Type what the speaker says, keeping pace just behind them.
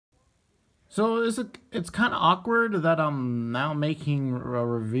So it's kind of awkward that I'm now making a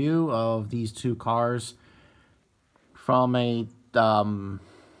review of these two cars from a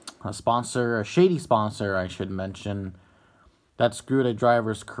sponsor, a shady sponsor, I should mention, that screwed a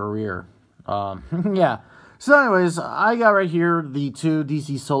driver's career. Yeah. So anyways, I got right here the two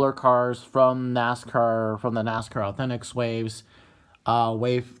DC Solar cars from NASCAR, from the NASCAR Authentics waves,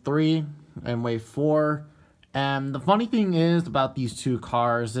 Wave 3 and Wave 4. And the funny thing is about these two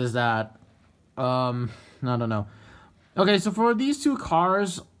cars is that, no. Okay, so for these two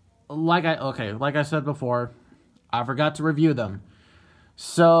cars, like I said before, I forgot to review them.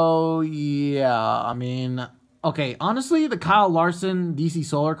 So, yeah, I mean, okay, honestly, the Kyle Larson DC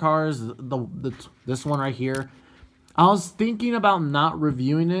Solar cars, this one right here, I was thinking about not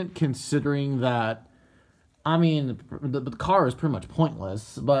reviewing it, considering that, I mean, the car is pretty much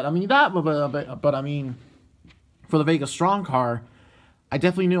pointless. But, I mean, but I mean, for the Vegas Strong car, I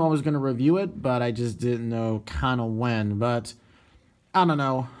definitely knew I was going to review it, but I just didn't know kind of when. But I don't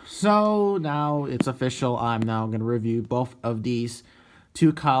know. So now it's official. I'm now going to review both of these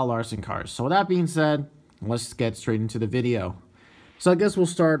two Kyle Larson cars. So with that being said, let's get straight into the video. So I guess we'll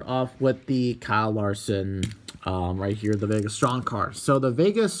start off with the Kyle Larson right here, the Vegas Strong car. So the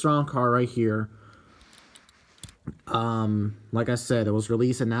Vegas Strong car right here, like I said, it was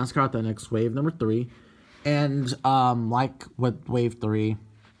released in NASCAR Authentics Wave number 3. And like with Wave 3,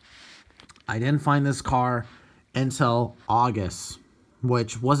 I didn't find this car until August,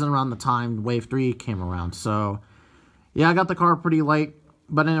 which wasn't around the time Wave 3 came around. So yeah, I got the car pretty late.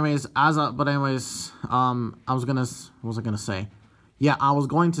 But anyways, I was going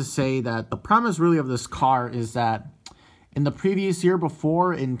to say that the premise really of this car is that in the previous year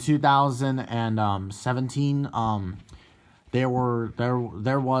before, in 2017, there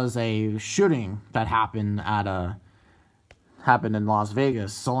was a shooting that happened in Las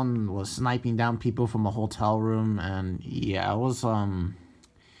Vegas. Someone was sniping down people from a hotel room, and yeah, it was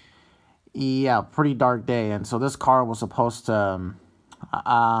pretty dark day. And so this car was supposed to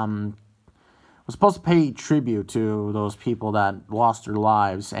pay tribute to those people that lost their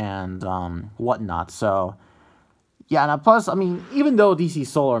lives and whatnot. So yeah, and plus, I mean, even though DC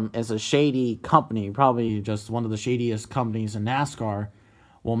Solar is a shady company, probably just one of the shadiest companies in NASCAR,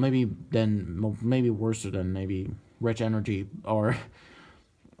 well, maybe worse than maybe Rich Energy or,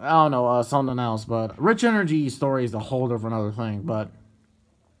 I don't know, something else. But Rich Energy story is a whole different other thing. But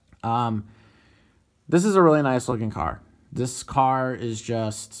this is a really nice looking car. This car is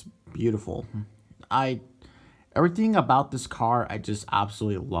just beautiful. Everything about this car I just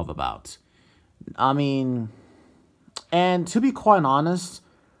absolutely love about. I mean, and to be quite honest,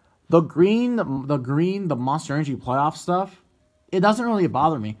 the Monster Energy playoff stuff, it doesn't really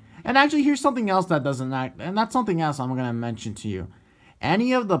bother me. And actually, here's something else that doesn't act, and that's something else I'm going to mention to you.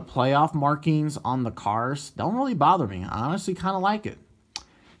 Any of the playoff markings on the cars don't really bother me. I honestly kind of like it.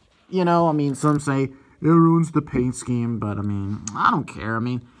 You know, I mean, some say it ruins the paint scheme, but I mean, I don't care. I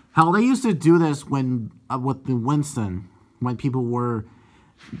mean, hell, they used to do this when with the Winston, when people were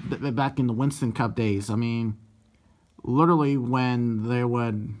back in the Winston Cup days. I mean, literally when they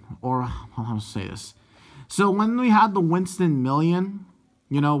would, or how to say this. So when we had the Winston Million,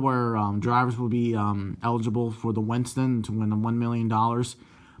 you know, where drivers would be eligible for the Winston to win the $1 million,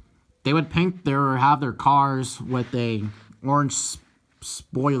 they would have their cars with a orange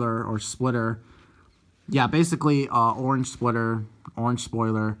spoiler or splitter. Yeah, basically orange splitter, orange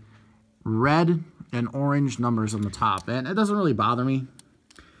spoiler, red and orange numbers on the top. And it doesn't really bother me.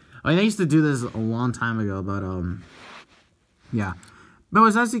 I mean, they used to do this a long time ago, but yeah.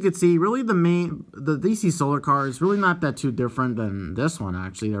 But as you can see, really the DC Solar car is really not that too different than this one,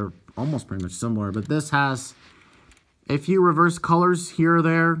 actually. They're almost pretty much similar. But this has a few reverse colors here or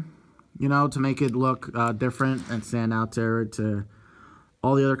there, you know, to make it look different and stand out there to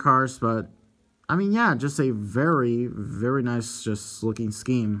all the other cars. But, I mean, yeah, just a very, very nice just looking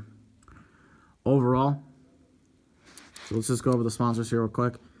scheme overall. So let's just go over the sponsors here real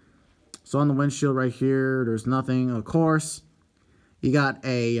quick. So on the windshield right here, there's nothing, of course. You got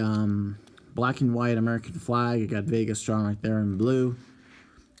a black and white American flag. You got Vegas Strong right there in blue.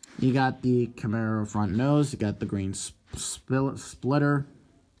 You got the Camaro front nose. You got the green splitter.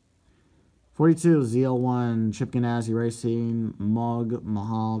 42 ZL1 Chip Ganassi Racing, Mug,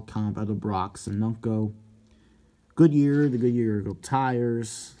 Mahal, Comp, Edelbrock, Sunoco. Goodyear, the Goodyear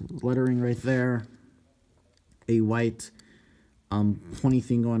tires, lettering right there. A white pointy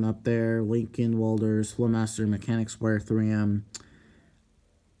thing going up there. Lincoln Welders, Flowmaster, Mechanics Wire 3M.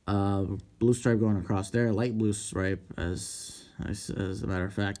 Blue stripe going across there, light blue stripe as a matter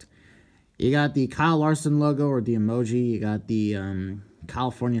of fact. You got the Kyle Larson logo or the emoji. You got the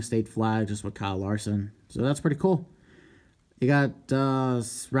California state flag just with Kyle Larson. So that's pretty cool. You got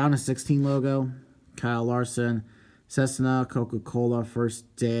round of 16 logo, Kyle Larson, Cessna, Coca-Cola,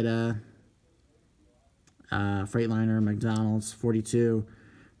 First Data, Freightliner, McDonald's, 42,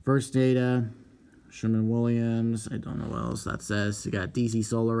 First Data, Sherman-Williams. I don't know what else that says. You got DC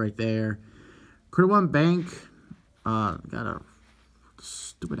Solar right there. Credit One Bank. Got a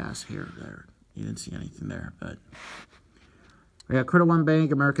stupid ass hair there. You didn't see anything there, but I got Credit One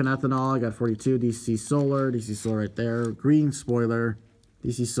Bank, American Ethanol. I got 42, DC Solar right there. Green spoiler,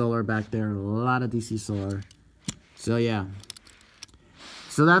 DC Solar back there. A lot of DC Solar. So yeah.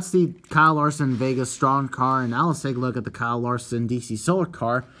 So that's the Kyle Larson Vegas Strong car, and now let's take a look at the Kyle Larson DC Solar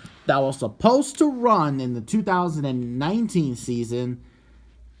car that was supposed to run in the 2019 season.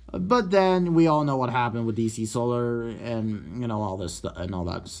 But then we all know what happened with DC Solar and, you know, all this stuff and all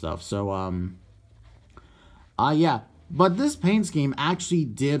that stuff. So, yeah. But this paint scheme actually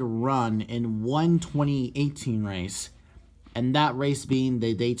did run in one 2018 race. And that race being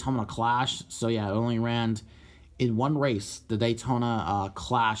the Daytona Clash. So, yeah, it only ran in one race, the Daytona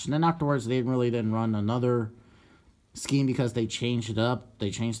Clash. And then afterwards, they really didn't run another scheme because they changed it up.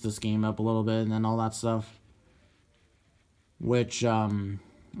 They changed the scheme up a little bit and then all that stuff. Which, I don't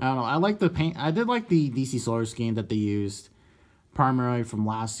know. I like the paint. I did like the DC Solar scheme that they used primarily from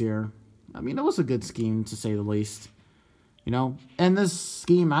last year. I mean, it was a good scheme to say the least. You know, and this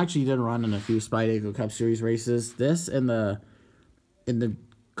scheme actually did run in a few Spydeco Cup Series races. This in the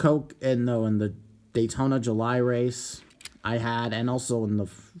Daytona July race I had, and also in the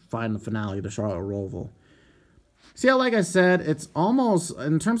final finale, the Charlotte Roval. See, yeah, like I said, it's almost,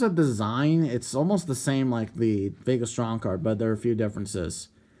 in terms of design, it's almost the same like the Vegas Strong card, but there are a few differences.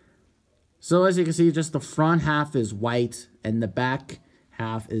 So as you can see, just the front half is white, and the back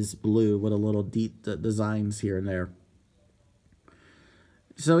half is blue with a little deep designs here and there.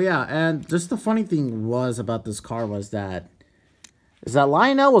 So yeah, and just the funny thing was about this car was that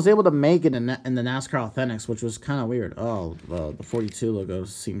Lionel was able to make it in the NASCAR Authentics, which was kind of weird. Oh, the 42 logo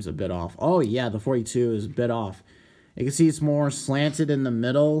seems a bit off. Oh yeah, the 42 is a bit off. You can see it's more slanted in the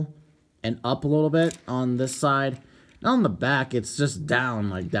middle and up a little bit on this side. And on the back, it's just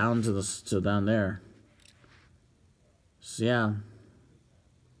down, like down to down there. So yeah.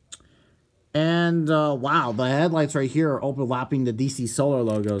 And wow, the headlights right here are overlapping the DC Solar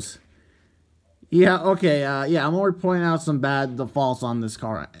logos. Yeah, okay, yeah, I'm already pointing out some bad defaults on this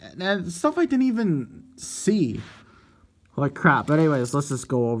car. And stuff I didn't even see. Like crap. But anyways, let's just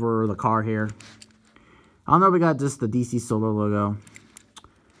go over the car here. I know we got just the DC Solar logo.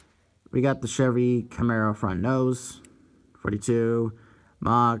 We got the Chevy Camaro front nose. 42.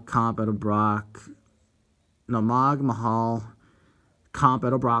 Mog, Comp, Edelbrock. No, Mog, Mahal. Comp,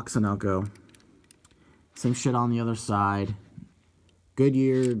 Edelbrock, Sunoco. Same shit on the other side.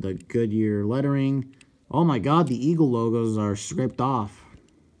 Goodyear, the Goodyear lettering. Oh my god, the Eagle logos are scraped off.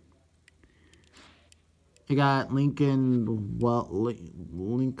 You got Lincoln Weller's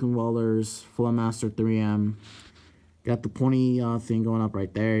Flowmaster 3M. Got the pointy thing going up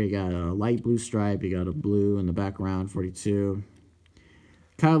right there. You got a light blue stripe. You got a blue in the background, 42.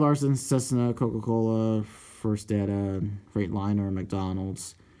 Kyle Larson, Cessna, Coca-Cola, First Data, Freightliner,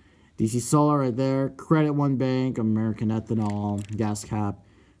 McDonald's. DC Solar right there. Credit One Bank, American Ethanol, Gas Cap.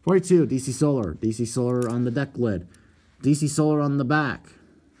 42, DC Solar. DC Solar on the deck lid. DC Solar on the back.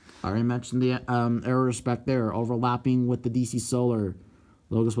 I already mentioned the error respect there, overlapping with the DC Solar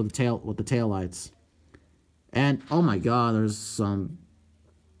logos with the tail lights. And oh my god, there's some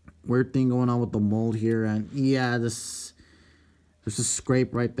weird thing going on with the mold here, and yeah, there's a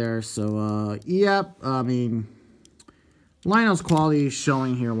scrape right there. So yep, I mean, Lionel's quality is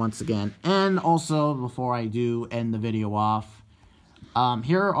showing here once again. And also, before I do end the video off,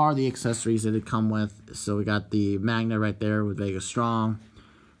 here are the accessories that it come with. So we got the magnet right there with Vegas Strong.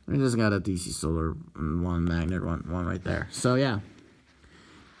 We just got a DC Solar one magnet, one right there. So yeah.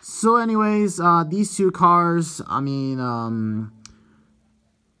 So anyways, these two cars, I mean,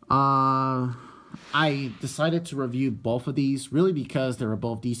 I decided to review both of these really because they were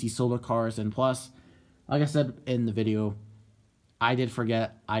both DC Solar cars, and plus, like I said in the video, I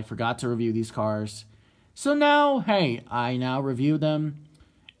forgot to review these cars. So now, hey, I now review them,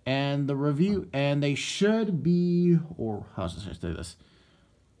 and they should be, or how should I say this?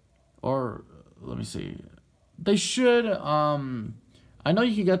 Or let me see. They should, I know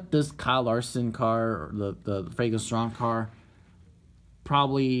you can get this Kyle Larson car, or the Vegas Strong car,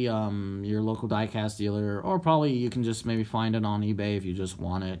 probably your local diecast dealer, or probably you can just maybe find it on eBay if you just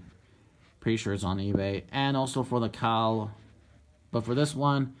want it. Pretty sure it's on eBay. And also for the Kyle, but for this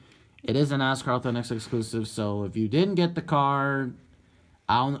one, It is a NASCAR Authentics exclusive, so if you didn't get the car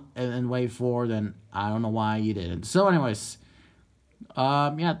in Wave 4, then I don't know why you didn't. So anyways,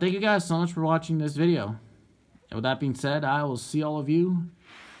 yeah, thank you guys so much for watching this video. And with that being said, I will see all of you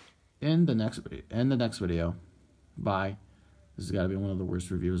in the next video. Bye. This has got to be one of the worst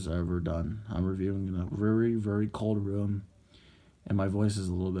reviews I've ever done. I'm reviewing in a very, very cold room, and my voice is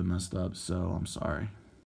a little bit messed up, so I'm sorry.